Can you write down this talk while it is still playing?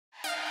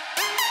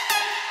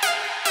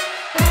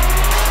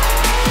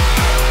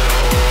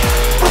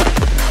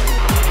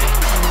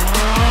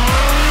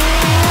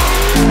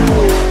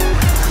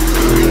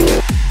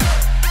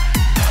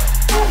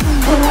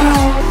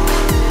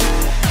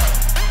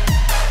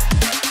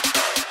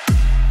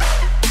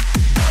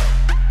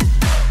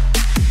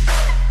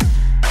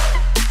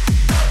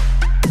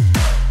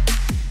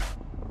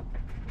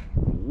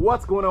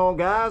What's going on,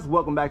 guys?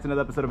 Welcome back to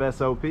another episode of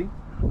SOP.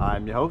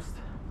 I'm your host,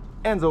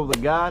 Enzo the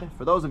God.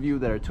 For those of you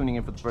that are tuning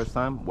in for the first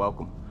time,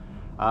 welcome.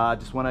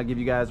 Just want to give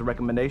you guys a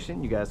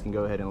recommendation. You guys can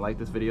go ahead and like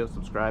this video,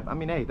 subscribe. I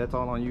mean, hey, that's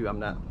all on you. I'm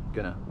not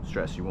gonna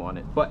stress you on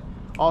it. But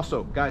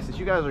also, guys, since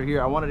you guys are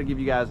here, I wanted to give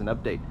you guys an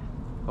update.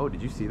 Oh,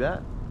 did you see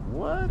that?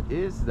 What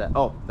is that?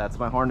 Oh, that's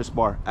my harness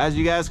bar. As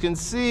you guys can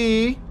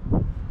see,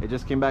 it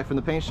just came back from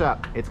the paint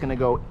shop. It's gonna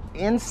go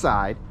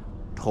inside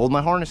to hold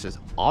my harnesses,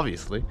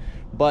 obviously.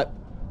 But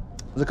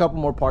there's a couple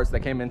more parts that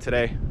came in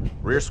today.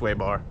 Rear sway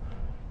bar,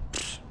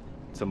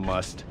 it's a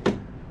must.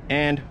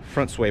 And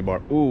front sway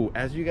bar. Ooh,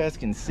 as you guys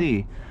can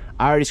see,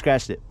 I already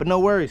scratched it, but no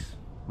worries.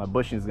 My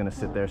bushing is gonna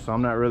sit there, so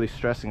I'm not really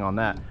stressing on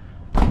that.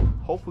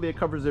 Hopefully it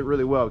covers it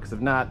really well, because if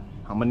not,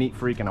 I'm a neat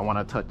freak and I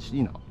wanna touch,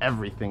 you know,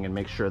 everything and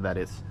make sure that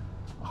it's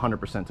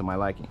 100% to my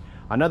liking.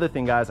 Another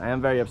thing, guys, I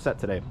am very upset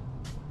today.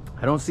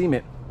 I don't seem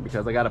it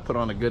because I gotta put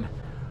on a good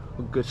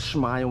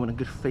smile and a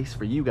good face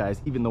for you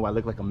guys, even though I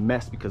look like a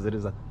mess because it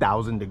is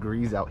 1,000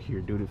 degrees out here,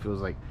 dude. It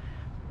feels like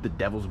the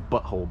devil's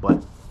butthole.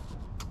 But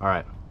all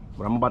right,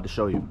 what I'm about to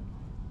show you,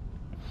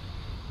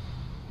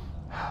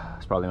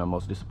 it's probably my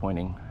most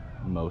disappointing,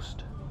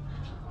 most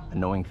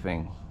annoying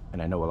thing,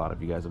 and I know a lot of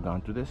you guys have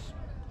gone through this.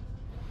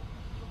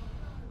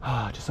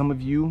 To some of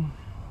you,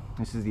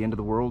 this is the end of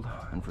the world,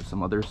 and for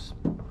some others,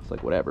 it's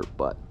like whatever.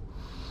 But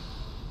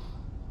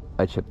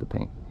I chipped the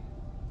paint.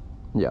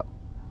 Yeah,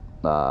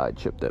 I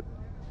chipped it.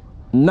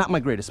 Not my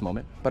greatest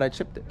moment, but I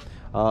chipped it.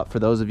 For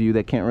those of you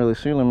that can't really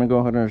see, let me go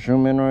ahead and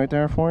zoom in right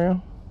there for you.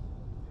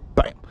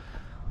 Bam!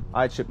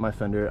 I chipped my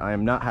fender. I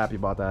am not happy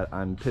about that.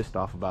 I'm pissed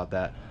off about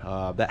that.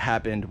 That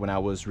happened when I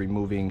was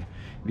removing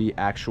the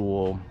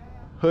actual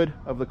hood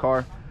of the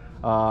car.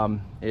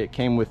 It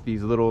came with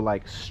these little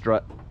like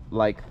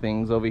strut-like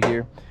things over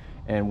here,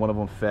 and one of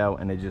them fell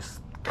and it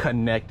just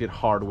connected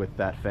hard with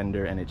that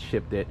fender and it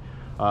chipped it.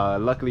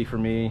 Luckily for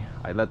me,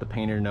 I let the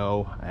painter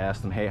know. I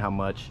asked him, hey, how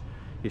much?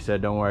 He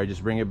said, don't worry,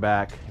 just bring it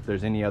back. If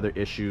there's any other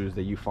issues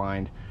that you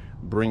find,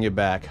 bring it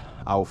back.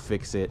 I will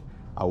fix it.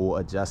 I will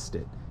adjust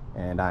it.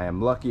 And I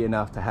am lucky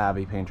enough to have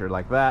a painter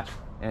like that,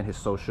 and his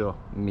social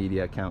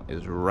media account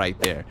is right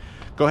there.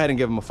 Go ahead and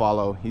give him a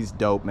follow. He's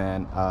dope,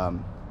 man.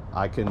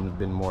 I couldn't have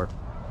been more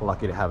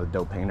lucky to have a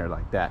dope painter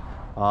like that.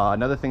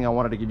 Another thing I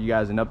wanted to give you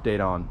guys an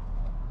update on,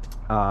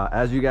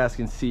 as you guys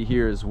can see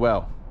here as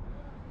well,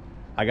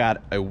 I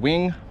got a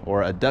wing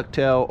or a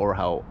ducktail or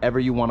however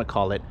you want to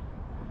call it,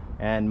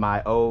 and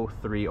my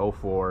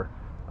 0304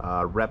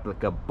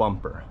 replica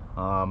bumper.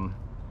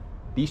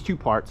 These two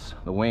parts,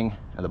 the wing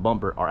and the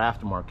bumper, are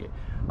aftermarket.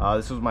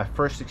 This was my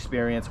first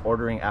experience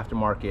ordering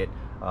aftermarket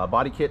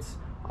body kits,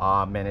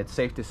 and it's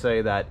safe to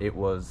say that it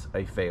was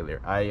a failure.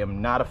 I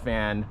am not a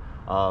fan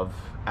of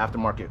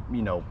aftermarket,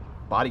 you know,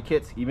 body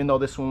kits. Even though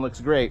this one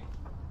looks great,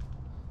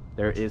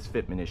 there is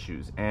fitment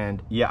issues.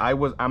 And yeah,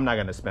 I'm not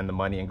gonna spend the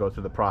money and go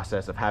through the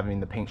process of having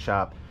the paint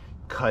shop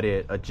cut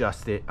it,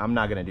 adjust it. I'm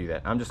not gonna do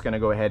that. I'm just gonna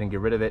go ahead and get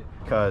rid of it,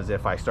 because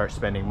if I start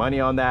spending money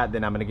on that,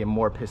 then I'm gonna get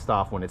more pissed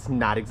off when it's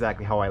not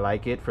exactly how I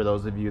like it. For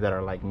those of you that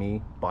are like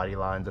me, body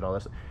lines and all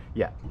this,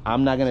 yeah,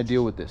 I'm not gonna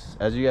deal with this.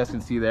 As you guys can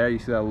see there, you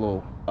see that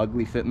little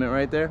ugly fitment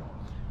right there?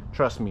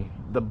 Trust me,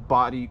 the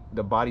body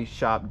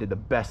shop did the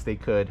best they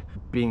could,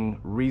 being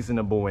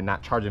reasonable and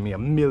not charging me $1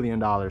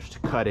 million to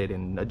cut it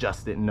and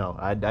adjust it. No,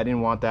 I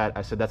didn't want that.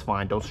 I said, that's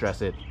fine, don't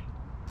stress it.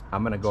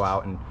 I'm gonna go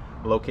out and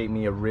locate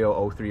me a real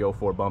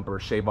 0304 bumper,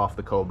 shave off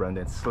the Cobra, and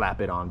then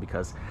slap it on,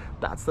 because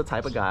that's the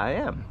type of guy I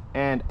am.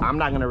 And I'm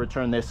not gonna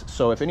return this.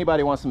 So if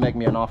anybody wants to make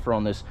me an offer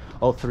on this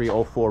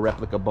 0304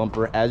 replica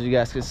bumper, as you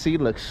guys can see,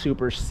 looks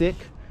super sick,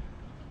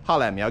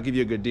 holla at me. I'll give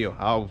you a good deal.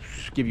 I'll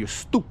give you a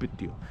stupid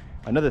deal.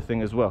 Another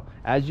thing as well,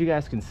 as you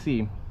guys can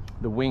see,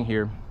 the wing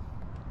here,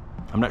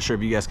 I'm not sure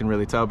if you guys can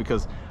really tell,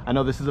 because I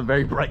know this is a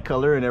very bright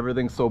color and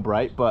everything's so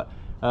bright, but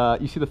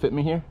you see the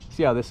fitment here?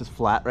 See how this is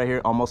flat right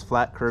here, almost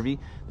flat, curvy?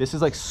 This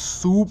is like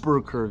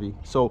super curvy,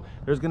 so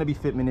there's gonna be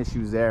fitment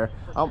issues there.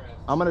 I'm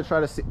gonna try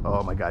to see,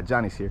 oh my God,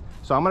 Johnny's here.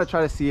 So I'm gonna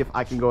try to see if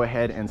I can go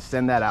ahead and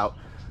send that out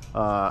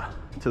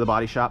to the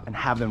body shop and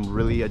have them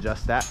really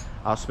adjust that.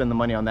 I'll spend the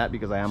money on that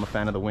because I am a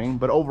fan of the wing.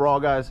 But overall,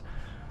 guys,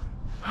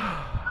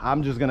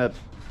 I'm just gonna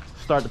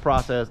start the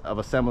process of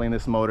assembling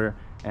this motor,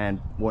 and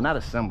well, not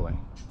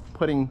assembling,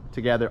 putting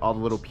together all the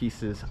little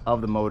pieces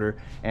of the motor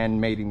and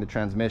mating the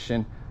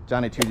transmission.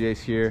 Johnny 2J's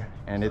here,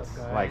 and it's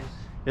like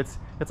it's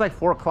like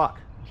 4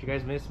 o'clock. You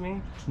guys miss me?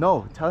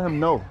 No, tell him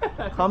no.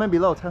 Comment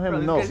below, tell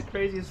him no. This guy's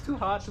crazy. It's too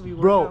hot to be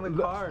working on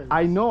the cars.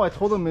 I know, I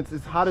told him it's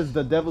as hot as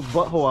the devil's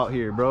butthole out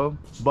here, bro.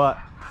 But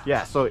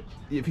yeah, so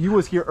if he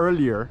was here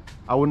earlier,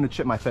 I wouldn't have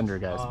chipped my fender,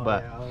 guys. Oh,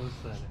 but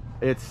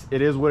yeah,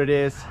 it is what it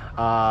is.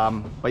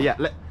 But yeah,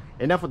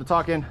 enough with the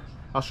talking.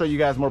 I'll show you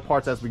guys more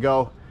parts as we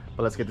go,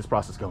 but let's get this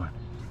process going.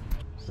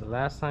 So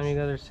last time you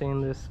guys are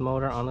seeing this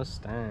motor on a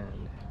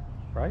stand,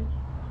 right?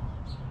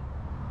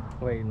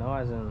 Wait, no,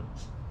 as in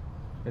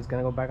it's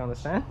gonna go back on the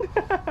stand?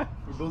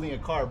 We're building a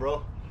car,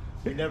 bro.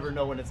 You never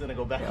know when it's gonna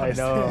go back on I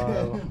the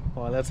know. stand.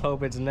 Well, let's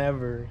hope it's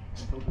never.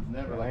 Let's hope it's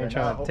never. I ain't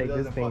trying to take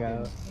this thing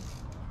out.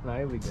 No,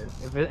 it'll be good.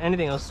 If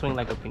anything else, swing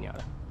like a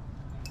piñata.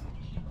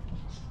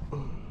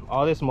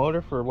 All this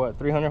motor for what,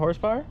 300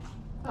 horsepower?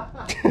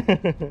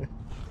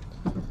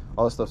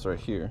 All this stuff's right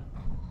here.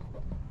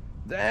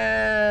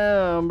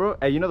 Damn, bro.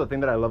 Hey, you know the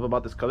thing that I love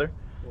about this color?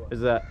 What? Is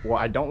that, well,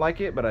 I don't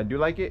like it, but I do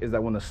like it, is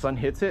that when the sun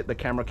hits it, the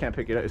camera can't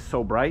pick it up. It's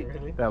so bright.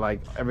 Really? That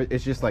like,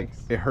 it's just like,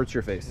 it hurts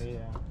your face. Yeah.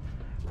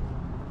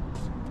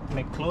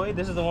 McCloy,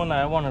 this is the one that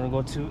I wanted to go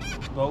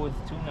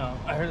with too now.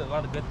 I heard a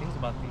lot of good things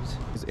about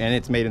these. And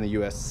it's made in the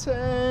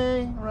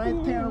USA,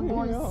 right there,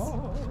 boys.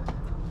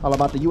 All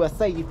about the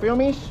USA, you feel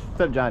me?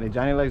 Except Johnny.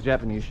 Johnny likes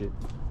Japanese shit.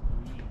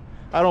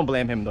 I don't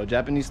blame him though.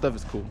 Japanese stuff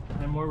is cool.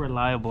 They're more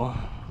reliable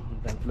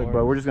than Ford. Look,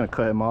 bro, we're just gonna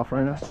cut him off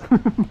right now.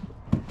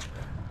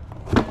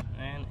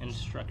 And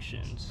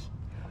instructions.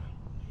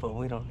 But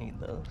we don't need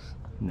those.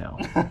 No.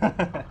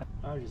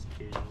 I'm just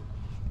kidding.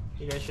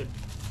 You guys should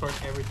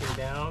torque everything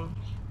down.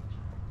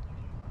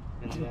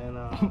 And then,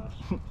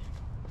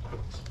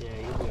 yeah,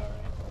 you'll be alright.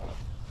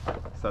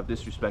 Stop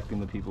disrespecting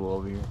the people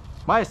over here.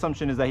 My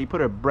assumption is that he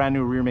put a brand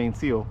new rear main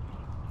seal.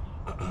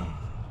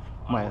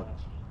 My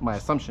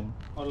assumption.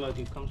 Oh look,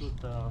 it comes with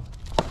the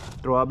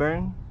throwout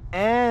bearing.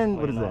 And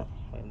what is that?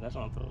 Wait, that's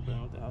not throwout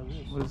bearing. What the hell is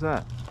this? What is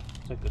that?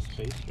 It's like a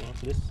spacer.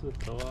 This is the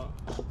throwout.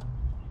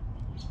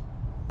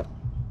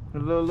 The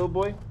little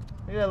boy?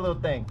 Look at that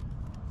little thing.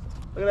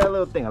 Look at that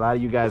little thing. A lot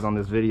of you guys on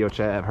this video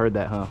chat have heard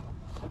that, huh?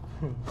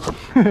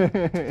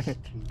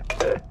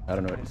 I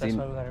don't know what to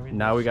see.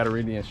 Now we gotta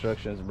read the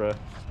instructions, bro.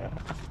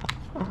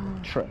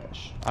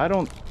 Trash. I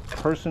don't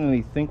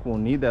personally think we'll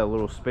need that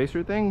little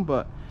spacer thing,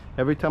 but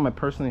every time I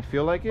personally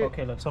feel like it.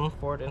 Okay, look, some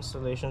Ford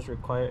installations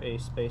require a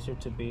spacer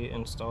to be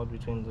installed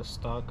between the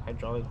stock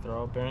hydraulic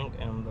throwout bearing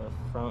and the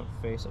front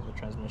face of the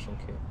transmission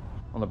kit.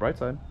 On the bright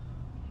side,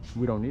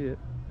 we don't need it.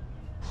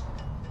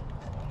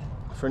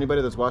 For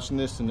anybody that's watching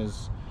this and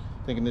is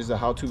thinking this is a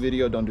how-to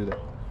video, don't do that.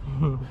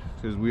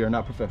 Because we are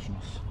not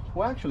professionals.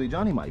 Well, actually,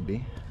 Johnny might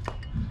be.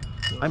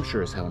 I'm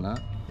sure as hell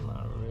not.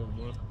 Not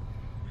really.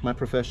 My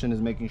profession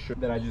is making sure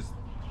that I just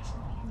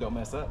don't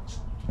mess up.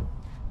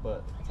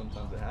 But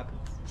sometimes it happens.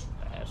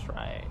 That's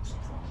right.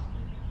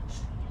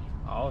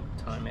 All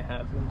the time it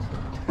happens.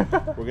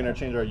 We're gonna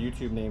change our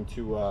YouTube name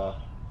to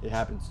It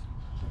Happens.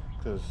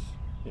 Because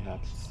it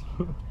happens.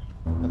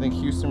 I think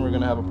Houston, we're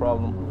gonna have a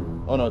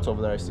problem. Oh no, it's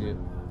over there, I see it.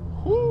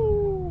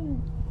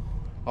 Woo!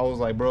 I was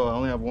like, bro, I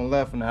only have one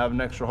left and I have an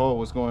extra hole.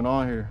 What's going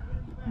on here?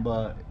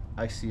 But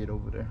I see it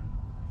over there.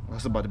 I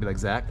was about to be like,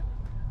 Zach,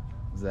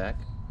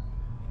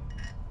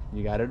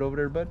 you got it over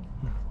there, bud?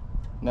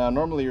 Now,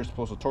 normally you're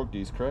supposed to torque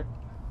these, correct?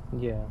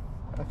 Yeah.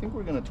 I think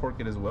we're gonna torque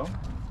it as well.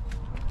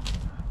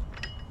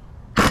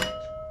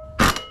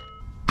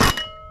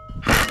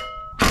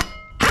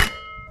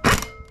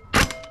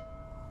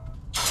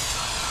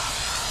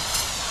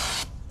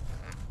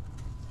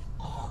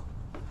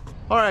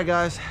 All right,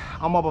 guys,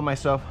 I'm all by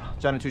myself.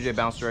 Johnny 2J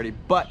bounced already,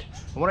 but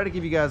I wanted to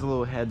give you guys a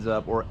little heads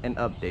up, or an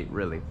update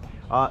really.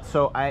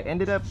 So I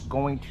ended up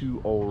going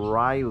to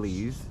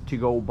O'Reilly's to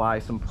go buy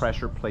some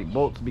pressure plate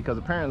bolts, because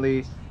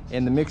apparently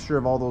in the mixture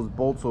of all those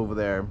bolts over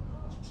there,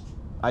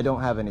 I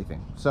don't have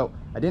anything. So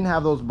I didn't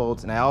have those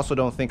bolts, and I also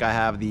don't think I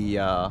have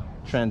the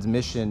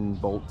transmission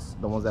bolts,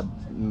 the ones that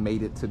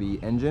made it to the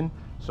engine.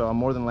 So I'm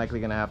more than likely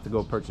gonna have to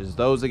go purchase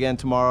those again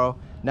tomorrow.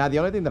 Now, the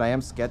only thing that I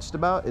am sketched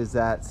about is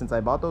that since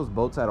I bought those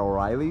bolts at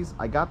O'Reilly's,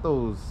 I got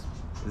those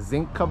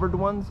zinc covered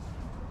ones,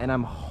 and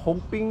I'm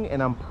hoping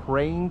and I'm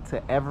praying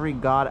to every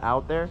god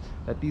out there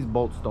that these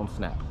bolts don't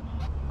snap.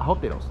 I hope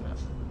they don't snap,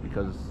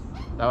 because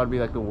that would be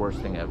like the worst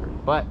thing ever.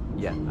 But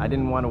yeah, I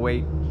didn't want to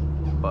wait,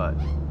 but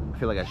I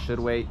feel like I should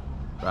wait,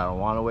 but I don't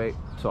want to wait,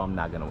 so I'm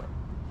not gonna wait.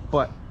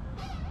 But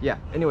yeah,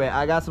 anyway,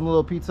 I got some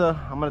little pizza.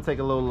 I'm gonna take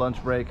a little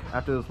lunch break.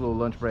 After this little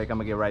lunch break, I'm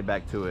gonna get right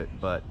back to it,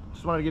 but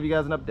just wanted to give you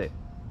guys an update.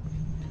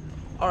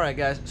 All right,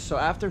 guys, so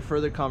after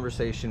further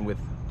conversation with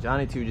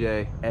Johnny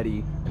 2J,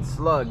 Eddie, and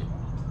Slug,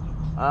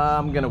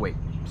 I'm gonna wait.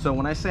 So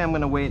when I say I'm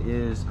gonna wait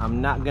is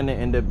I'm not gonna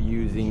end up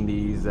using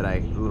these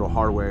little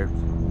hardware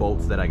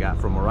bolts that I got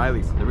from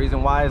O'Reilly's. The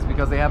reason why is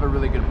because they have a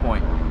really good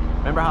point.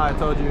 Remember how I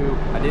told you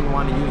I didn't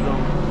want to use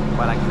them,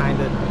 but I kind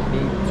of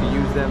need to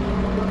use them,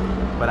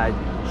 but I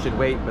should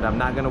wait, but I'm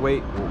not gonna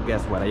wait? Well,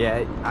 guess what?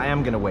 Yeah, I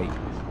am gonna wait.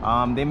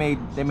 They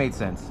made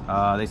sense.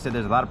 They said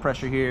there's a lot of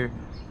pressure here,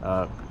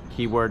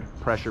 keyword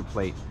pressure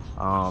plate,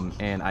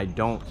 and I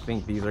don't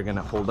think these are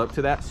gonna hold up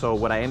to that. So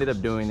what I ended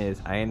up doing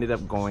is I ended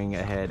up going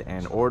ahead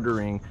and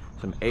ordering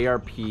some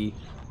ARP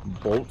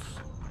bolts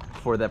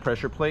for that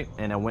pressure plate,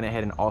 and I went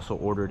ahead and also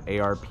ordered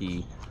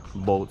ARP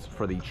bolts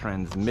for the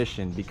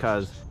transmission,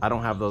 because I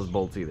don't have those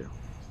bolts either.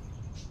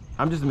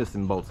 I'm just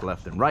missing bolts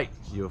left and right,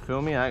 you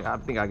feel me? I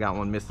think I got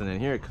one missing in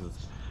here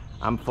because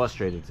I'm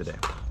frustrated today.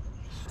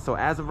 So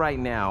as of right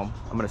now,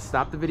 I'm gonna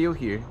stop the video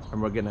here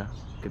and we're gonna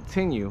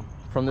continue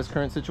from this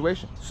current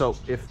situation. So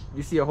if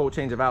you see a whole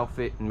change of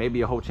outfit and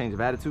maybe a whole change of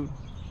attitude,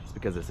 it's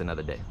because it's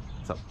another day.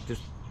 So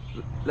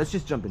let's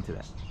just jump into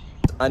that.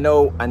 I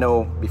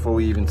know before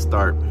we even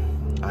start,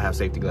 I have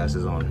safety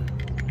glasses on.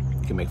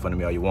 can make fun of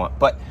me all you want.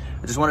 But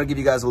I just wanted to give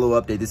you guys a little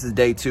update. This is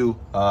day 2.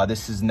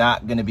 This is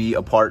not going to be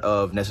a part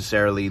of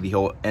necessarily the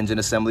whole engine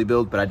assembly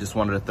build, but I just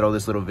wanted to throw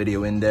this little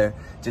video in there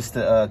just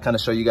to kind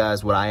of show you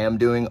guys what I am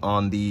doing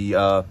on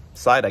the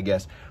side, I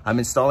guess. I'm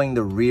installing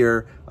the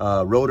rear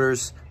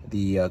rotors,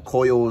 the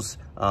coils.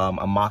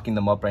 I'm mocking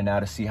them up right now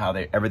to see how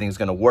everything's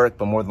going to work,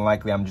 but more than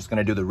likely I'm just going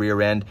to do the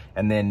rear end,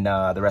 and then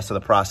the rest of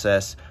the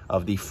process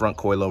of the front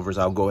coilovers,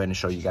 I'll go ahead and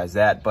show you guys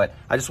that. But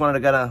I just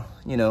wanted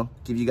to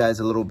give you guys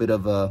a little bit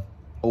of a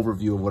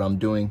overview of what I'm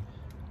doing.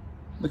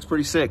 Looks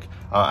pretty sick.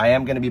 I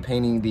am going to be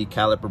painting the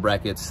caliper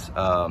brackets.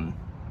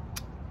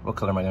 What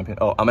color am I going to paint?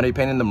 Oh, I'm going to be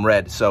painting them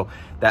red, so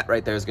that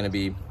right there is going to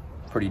be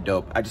pretty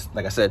dope.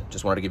 Like I said,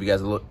 just wanted to give you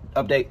guys a little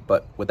update.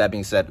 But with that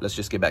being said, let's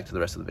just get back to the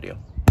rest of the video.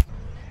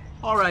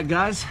 All right,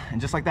 guys, and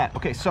just like that.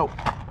 Okay, so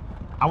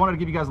I wanted to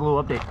give you guys a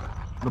little update.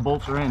 The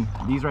bolts are in.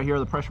 These right here are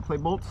the pressure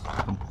plate bolts.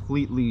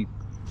 Completely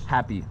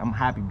happy. I'm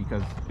happy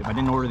because if I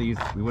didn't order these,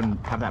 we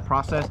wouldn't have that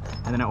process.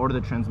 And then I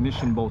ordered the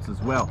transmission bolts as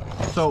well.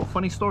 So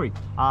funny story,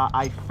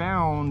 I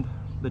found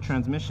the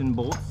transmission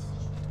bolts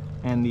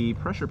and the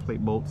pressure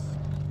plate bolts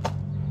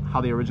how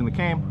they originally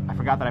came. I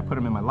forgot that I put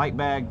them in my light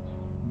bag.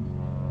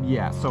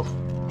 Yeah, so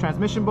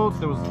transmission bolts,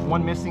 there was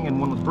one missing and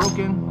one was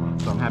broken,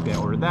 so I'm happy I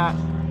ordered that.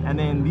 And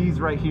then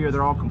these right here,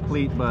 they're all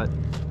complete, but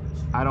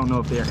I don't know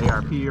if they're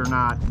ARP or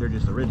not. They're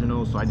just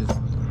original, so I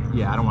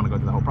don't want to go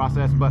through the whole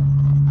process. But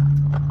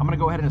I'm gonna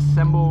go ahead and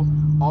assemble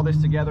all this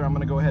together. I'm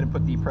gonna go ahead and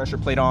put the pressure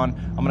plate on.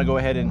 I'm gonna go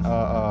ahead and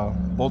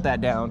bolt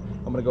that down.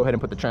 I'm gonna go ahead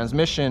and put the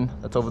transmission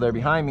that's over there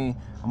behind me.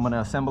 I'm gonna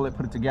assemble it,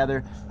 put it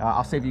together.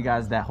 I'll save you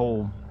guys that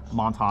whole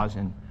montage,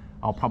 and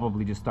I'll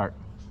probably just start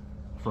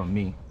from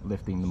me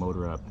lifting the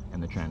motor up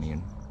and the tranny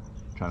and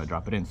trying to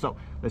drop it in. So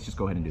let's just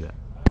go ahead and do that.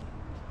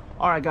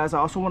 All right, guys, I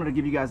also wanted to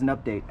give you guys an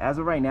update. As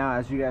of right now,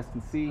 as you guys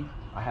can see,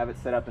 I have it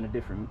set up in a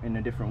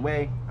different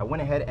way. I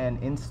went ahead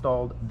and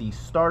installed the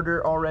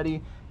starter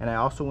already, and I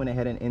also went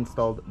ahead and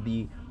installed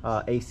the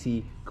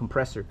AC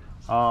compressor.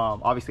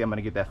 Obviously, I'm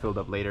gonna get that filled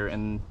up later,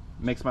 and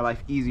makes my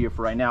life easier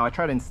for right now. I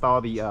tried to install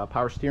the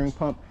power steering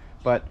pump,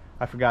 but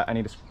I forgot I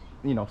need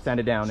to, sand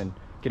it down and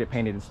get it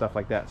painted and stuff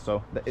like that.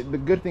 So the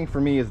good thing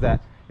for me is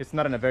that it's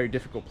not in a very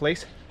difficult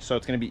place, so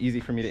it's gonna be easy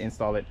for me to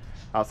install it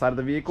outside of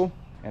the vehicle.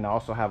 And I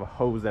also have a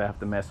hose that I have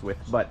to mess with,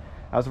 but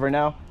as of right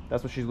now,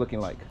 that's what she's looking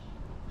like.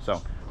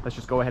 So let's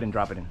just go ahead and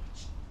drop it in.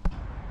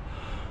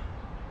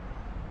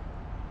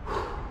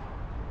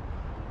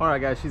 All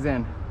right, guys, she's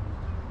in.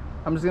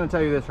 I'm just gonna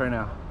tell you this right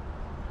now.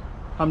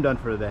 I'm done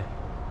for the day.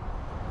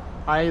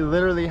 I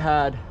literally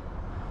had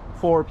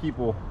 4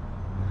 people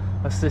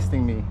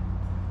assisting me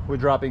with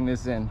dropping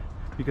this in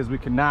because we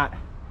could not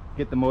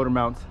get the motor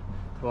mounts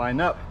to line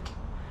up.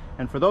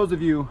 And for those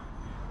of you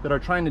that are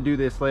trying to do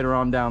this later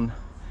on down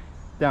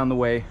the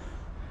way,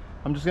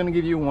 I'm just gonna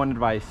give you one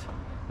advice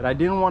that I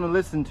didn't want to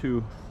listen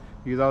to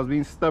because I was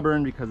being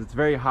stubborn, because it's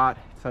very hot.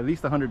 It's at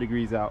least 100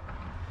 degrees out,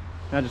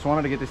 and I just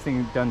wanted to get this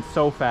thing done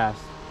so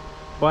fast.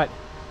 But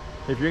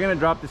if you're gonna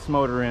drop this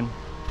motor in,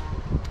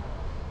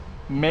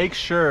 make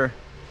sure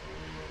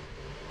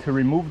to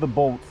remove the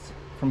bolts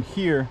from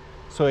here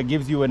so it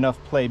gives you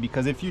enough play,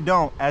 because if you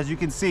don't, as you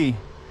can see,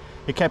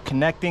 it kept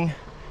connecting,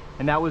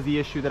 and that was the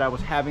issue that I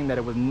was having, that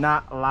it would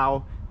not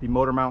allow the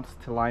motor mounts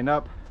to line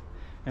up.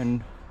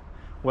 And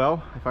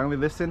well, I finally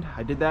listened,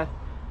 I did that,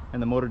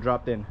 and the motor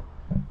dropped in.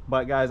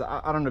 But guys,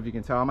 I don't know if you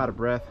can tell, I'm out of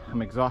breath,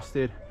 I'm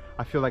exhausted.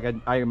 I feel like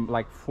I am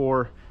like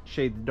 4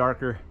 shades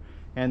darker,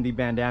 and the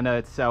bandana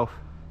itself,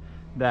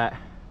 that,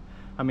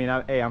 I mean,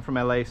 hey, I'm from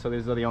LA, so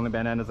these are the only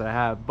bandanas that I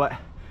have, but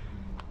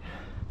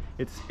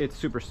it's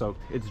super soaked,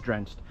 it's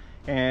drenched.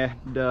 And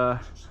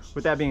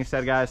with that being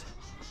said, guys,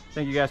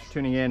 thank you guys for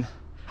tuning in.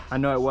 I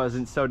know it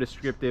wasn't so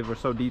descriptive or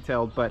so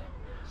detailed, but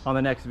on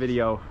the next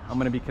video, I'm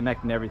gonna be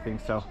connecting everything.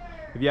 So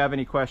if you have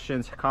any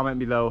questions, comment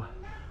below.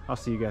 I'll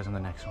see you guys on the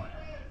next one.